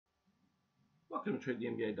Welcome to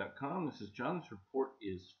TradeTheMBA.com. This is John. This report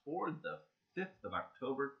is for the 5th of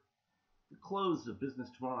October. The close of business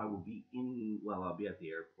tomorrow, I will be I'll be at the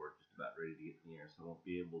airport just about ready to get in the air, so I won't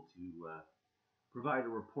be able to provide a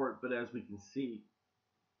report. But as we can see,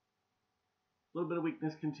 a little bit of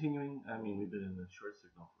weakness continuing. I mean, we've been in the short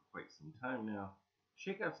signal for quite some time now.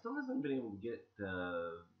 Shakeout still hasn't been able to get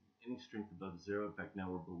any strength above zero. In fact, now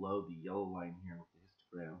we're below the yellow line here with the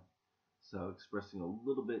histogram. So expressing a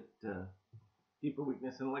little bit deeper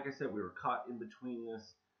weakness. And like I said, we were caught in between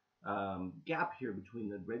this gap here between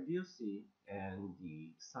the red DOC and the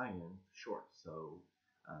cyan short. So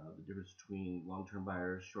the difference between long-term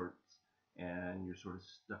buyers, shorts, and you're sort of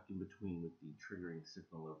stuck in between with the triggering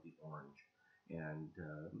signal of the orange. And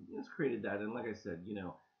it's created that. And like I said,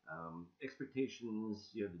 expectations,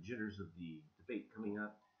 the jitters of the debate coming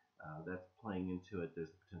up, that's playing into it. There's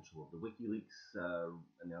the potential of the WikiLeaks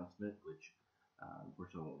announcement, which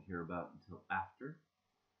unfortunately I won't hear about until after.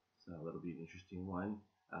 So that'll be an interesting one.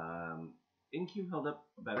 NQ held up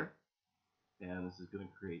better, and this is going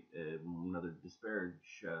to create another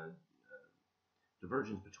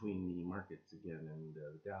divergence between the markets again, and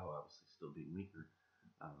the Dow obviously still being weaker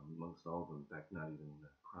amongst all of them. In fact, not even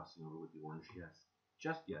crossing over with the orange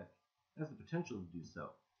just yet. Has the potential to do so.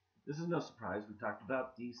 This is no surprise. We talked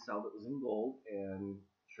about the sell that was in gold, and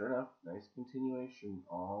sure enough, nice continuation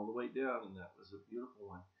all the way down, and that was a beautiful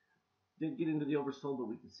one. Did get into the oversold, but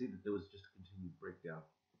we could see that there was just a continued breakdown,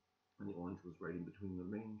 and the orange was right in between the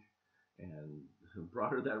range. And the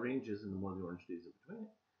broader that range is, and the more the orange stays in between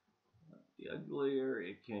it, the uglier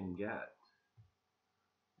it can get.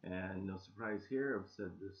 And no surprise here, I've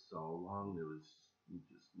said this all along, there was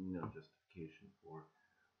just no justification for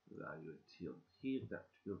the value at TLT at that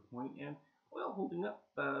particular point, and oil holding up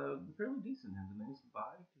fairly decent. Has a nice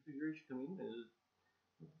buy configuration coming in.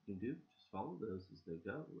 What you can do, just follow those as they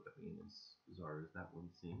go. I mean, as bizarre as that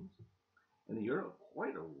one seems. And the euro,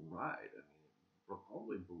 quite a ride. I mean, it broke all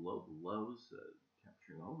the way below the lows,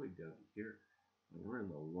 capturing all the way down to here. I mean, we're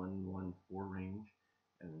in the 114 range,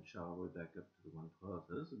 and then shot all the way back up to the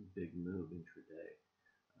 112. So this is a big move intraday.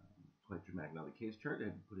 Quite dramatic. Now the case chart,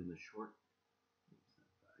 I had to put in the short. What's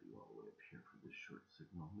that value all the way up here for this short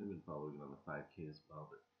signal? We've been following it on the 5K as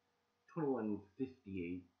well, but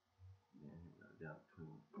 2158. And here we are down to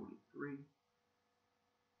 2143.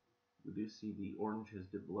 We do see the orange has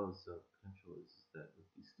dipped below, so potential is that with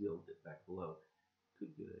the steel dip back below,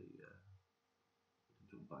 could get a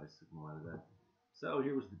potential buy signal out of that. So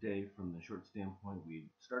here was the day from the short standpoint. We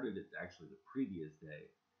started it actually the previous day.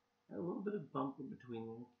 Had a little bit of bump in between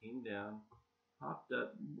them, came down, popped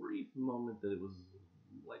up, brief moment that it was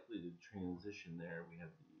likely to transition there. We had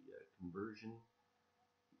the conversion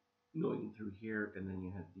going through here, and then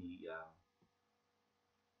you had the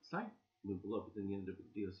side move below, but then you ended up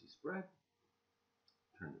with DOC spread,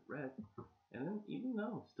 turned it red, and then even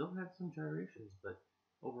though still had some gyrations, but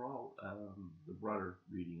overall the broader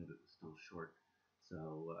reading of it was still short.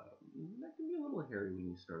 So that can be a little hairy when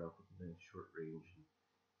you start off with a nice short range and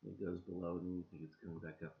it goes below and then you think it's coming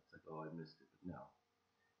back up. It's like, oh, I missed it, but no.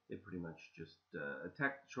 It pretty much just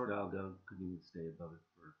attacked the short algo, couldn't even stay above it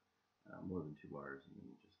for more than 2 hours, and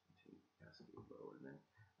then just continued to cascade lower. And then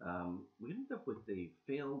we ended up with a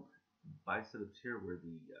failed buy setups here where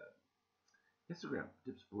the histogram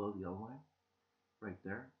dips below the L line right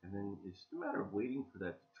there, and then it's just a matter of waiting for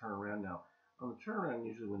that to turn around. Now, on the turnaround,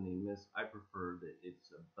 usually when they miss, I prefer that it's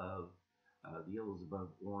above, the yellow is above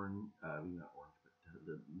orange, not orange, but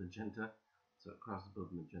the magenta, so it crosses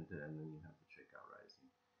above magenta, and then you have the shakeout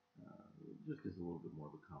rising. It just gives a little bit more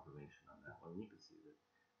of a confirmation on that one. You can see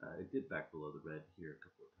that it did back below the red here a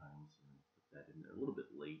couple of times, and put that in there a little bit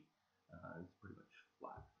late. It's pretty much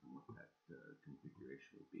flat from what that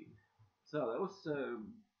configuration would be. So that was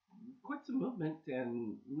quite some movement,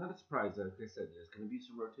 and not a surprise. Like I said, there's going to be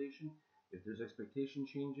some rotation. If there's expectation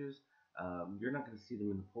changes, you're not going to see them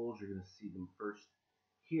in the polls. You're going to see them first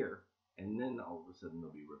here, and then all of a sudden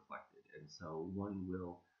they'll be reflected. And so one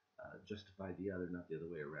will justify the other, not the other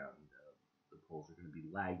way around. The polls are going to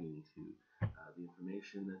be lagging to the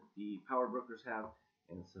information that the power brokers have,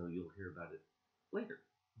 and so you'll hear about it later.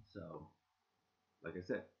 So, like I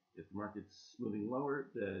said, if the market's moving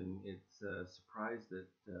lower, then it's a surprise that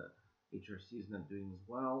HRC is not doing as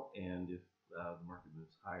well, and if the market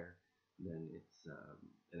moves higher, then it's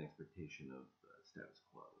an expectation of status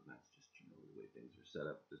quo, and that's just generally the way things are set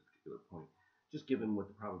up at this particular point, just given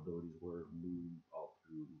what the probabilities were moved all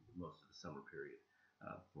through most of the summer period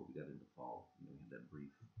before we got into fall. We had that brief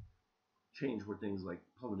change where things like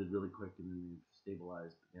plummeted really quick and then they've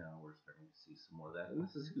stabilized, but now we're starting to see some more of that, and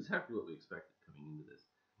this is exactly what we expected coming into this.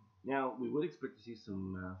 Now, we would expect to see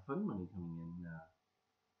some fund money coming in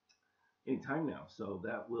any time now, so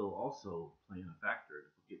that will also play in a factor.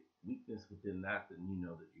 If we get weakness within that, then you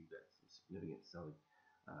know that you've got some significant selling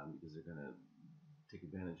because they're going to take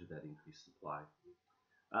advantage of that increased supply.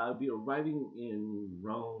 I'll be arriving in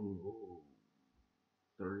Rome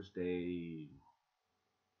Thursday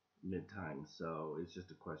mid time, so it's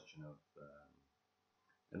just a question of.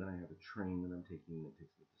 And then I have a train that I'm taking that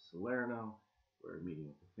takes me to Salerno. We're meeting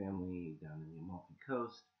with the family down in the Amalfi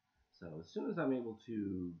Coast. So as soon as I'm able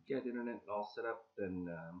to get internet all set up, then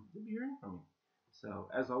you'll be hearing from me. So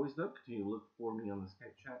as always, though, continue to look for me on the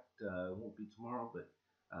Skype chat. It won't be tomorrow, but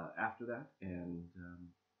after that, and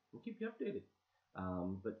we'll keep you updated.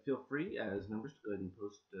 But feel free, as members, to go ahead and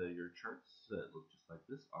post your charts that look just like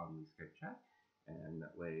this on the Skype chat, and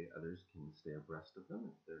that way others can stay abreast of them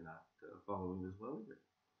if they're not following as well either.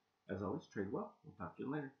 As always, trade well. We'll talk to you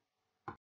later.